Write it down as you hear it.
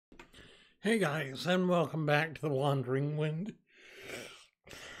Hey guys, and welcome back to the Wandering Wind.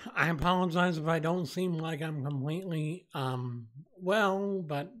 I apologize if I don't seem like I'm completely well,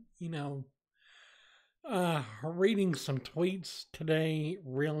 but reading some tweets today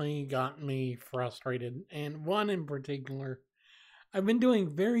really got me frustrated, and one in particular. I've been doing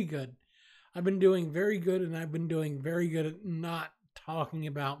very good. I've been doing very good, and I've been doing very good at not talking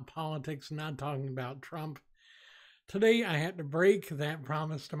about politics, not talking about Trump. Today, I had to break that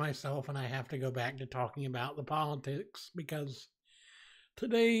promise to myself, and I have to go back to talking about the politics because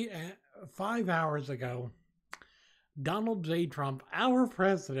today, 5 hours ago, Donald J. Trump, our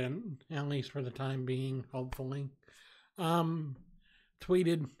president, at least for the time being, hopefully, um,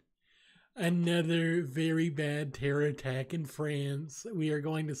 tweeted another very bad terror attack in France. We are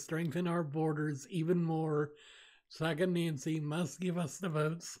going to strengthen our borders even more. Second Nancy must give us the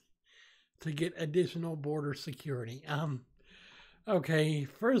votes to get additional border security. Okay,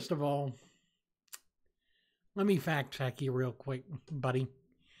 first of all, let me fact check you real quick, buddy.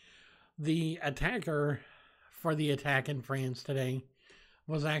 The attacker for the attack in France today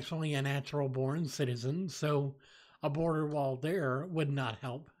was actually a natural born citizen, so a border wall there would not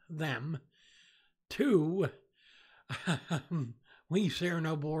help them. Two, we share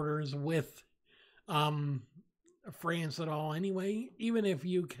no borders with France at all anyway, even if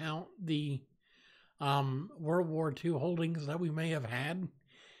you count the World War II holdings that we may have had,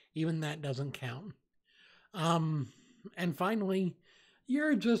 even that doesn't count. And finally,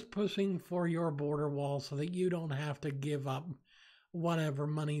 you're just pushing for your border wall so that you don't have to give up whatever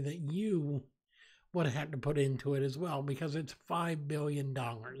money that you would have to put into it as well, because it's $5 billion.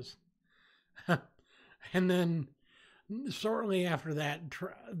 And then shortly after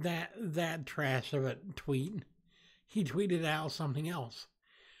that trash of a tweet, he tweeted out something else.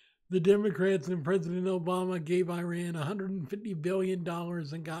 The Democrats and President Obama gave Iran $150 billion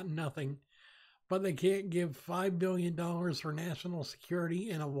and got nothing, but they can't give $5 billion for national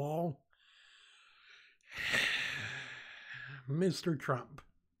security and a wall. Mr. Trump,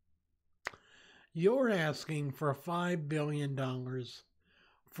 you're asking for $5 billion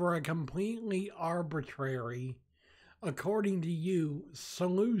for a completely arbitrary, according to you,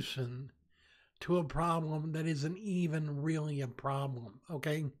 solution to a problem that isn't even really a problem,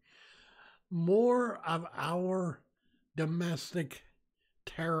 okay? More of our domestic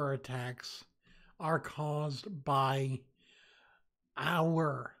terror attacks are caused by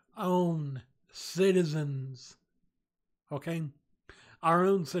our own citizens, okay? Our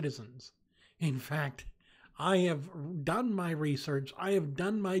own citizens. In fact, I have done my research. I have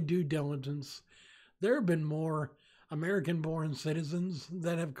done my due diligence. There have been more American-born citizens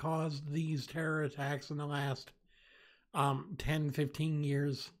that have caused these terror attacks in the last 10, 15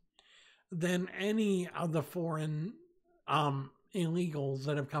 years than any of the foreign illegals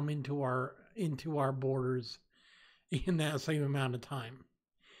that have come into our borders in that same amount of time.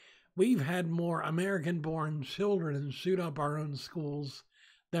 We've had more American-born children shoot up our own schools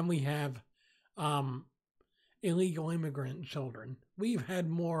than we have illegal immigrant children. We've had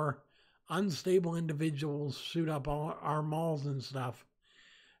more unstable individuals shoot up all our malls and stuff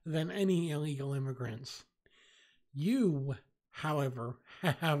than any illegal immigrants. You, however,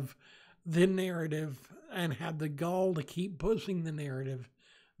 have the narrative and have the gall to keep pushing the narrative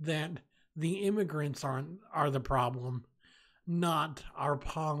that the immigrants are the problem, not our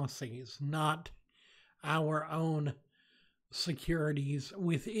policies, not our own securities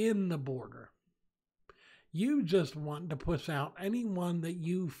within the border. You just want to push out anyone that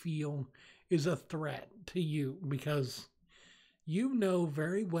you feel is a threat to you, because you know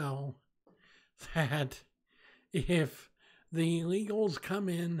very well that if the illegals come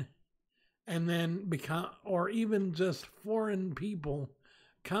in and then become, or even just foreign people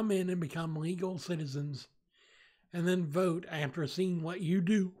come in and become legal citizens and then vote after seeing what you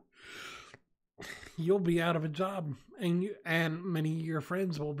do, you'll be out of a job, and many of your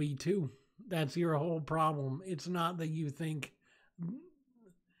friends will be too. That's your whole problem. It's not that you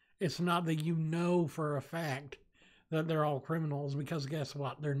know for a fact that they're all criminals, because guess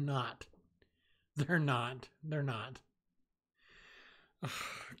what? They're not. They're not. Oh,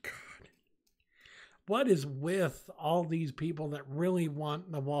 God. What is with all these people that really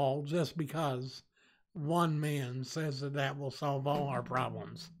want the wall just because one man says that will solve all our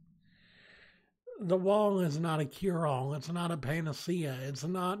problems? The wall is not a cure-all. It's not a panacea. It's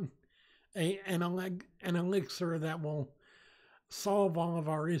not an elixir that will solve all of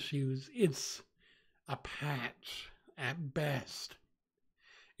our issues. It's a patch at best.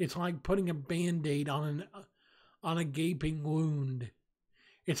 It's like putting a Band-Aid on a gaping wound.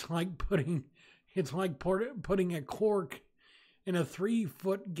 It's like putting a cork in a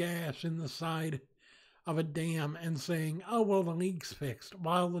 3-foot gash in the side of a dam and saying, oh, well, the leak's fixed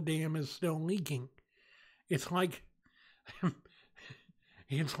while the dam is still leaking. It's like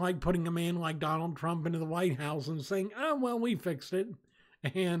it's like putting a man like Donald Trump into the White House and saying, oh, well, we fixed it.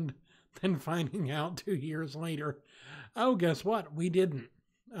 And then finding out 2 years later, oh, guess what? We didn't.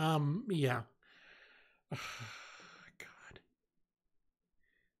 Yeah. God.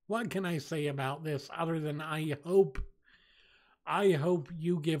 What can I say about this other than I hope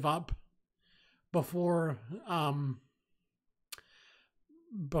you give up before the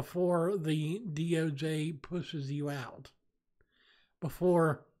DOJ pushes you out,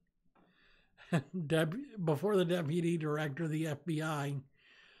 before the deputy director of the FBI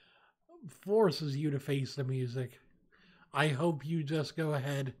forces you to face the music. I hope you just go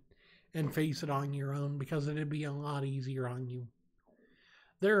ahead and face it on your own, because it'd be a lot easier on you.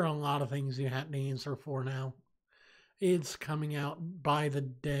 There are a lot of things you have to answer for now. It's coming out by the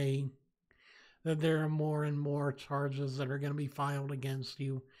day that there are more and more charges that are going to be filed against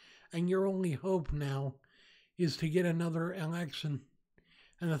you. And your only hope now is to get another election.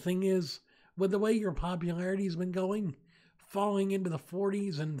 And the thing is, with the way your popularity's been going, falling into the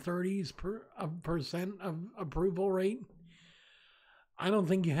 40s and 30s percent of approval rate, I don't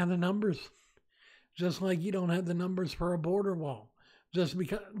think you have the numbers. Just like you don't have the numbers for a border wall. Just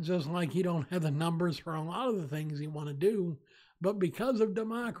like you don't have the numbers for a lot of the things you want to do. But because of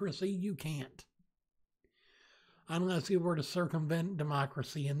democracy, you can't. Unless you were to circumvent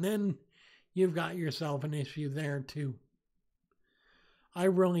democracy. And then you've got yourself an issue there too. I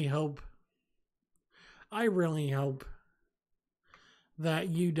really hope that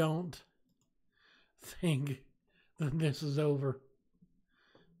you don't think that this is over.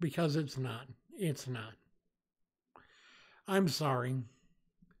 Because it's not. It's not. I'm sorry.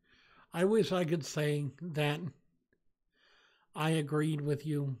 I wish I could say that I agreed with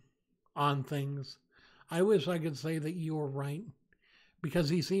you on things. I wish I could say that you were right. Because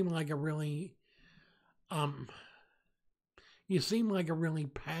he seemed like a really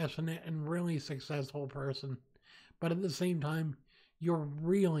passionate and really successful person. But at the same time, you're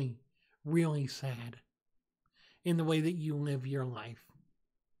really, really sad in the way that you live your life.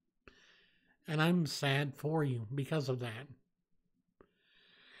 And I'm sad for you because of that.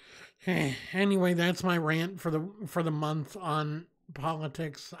 Anyway, that's my rant for the month on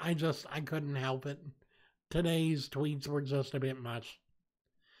politics. I couldn't help it. Today's tweets were just a bit much.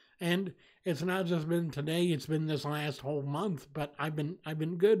 And it's not just been today, it's been this last whole month, but I've been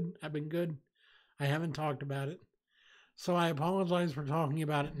good. I've been good. I haven't talked about it. So I apologize for talking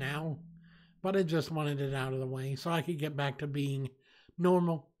about it now, but I just wanted it out of the way so I could get back to being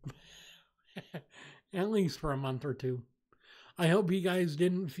normal. At least for a month or two. I hope you guys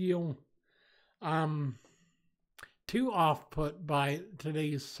didn't feel too off-put by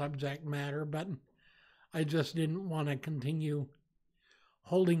today's subject matter, but I just didn't want to continue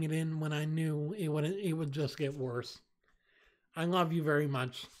holding it in when I knew it would just get worse. I love you very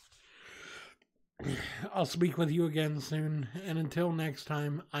much. I'll speak with you again soon, and until next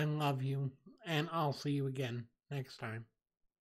time, I love you, and I'll see you again next time.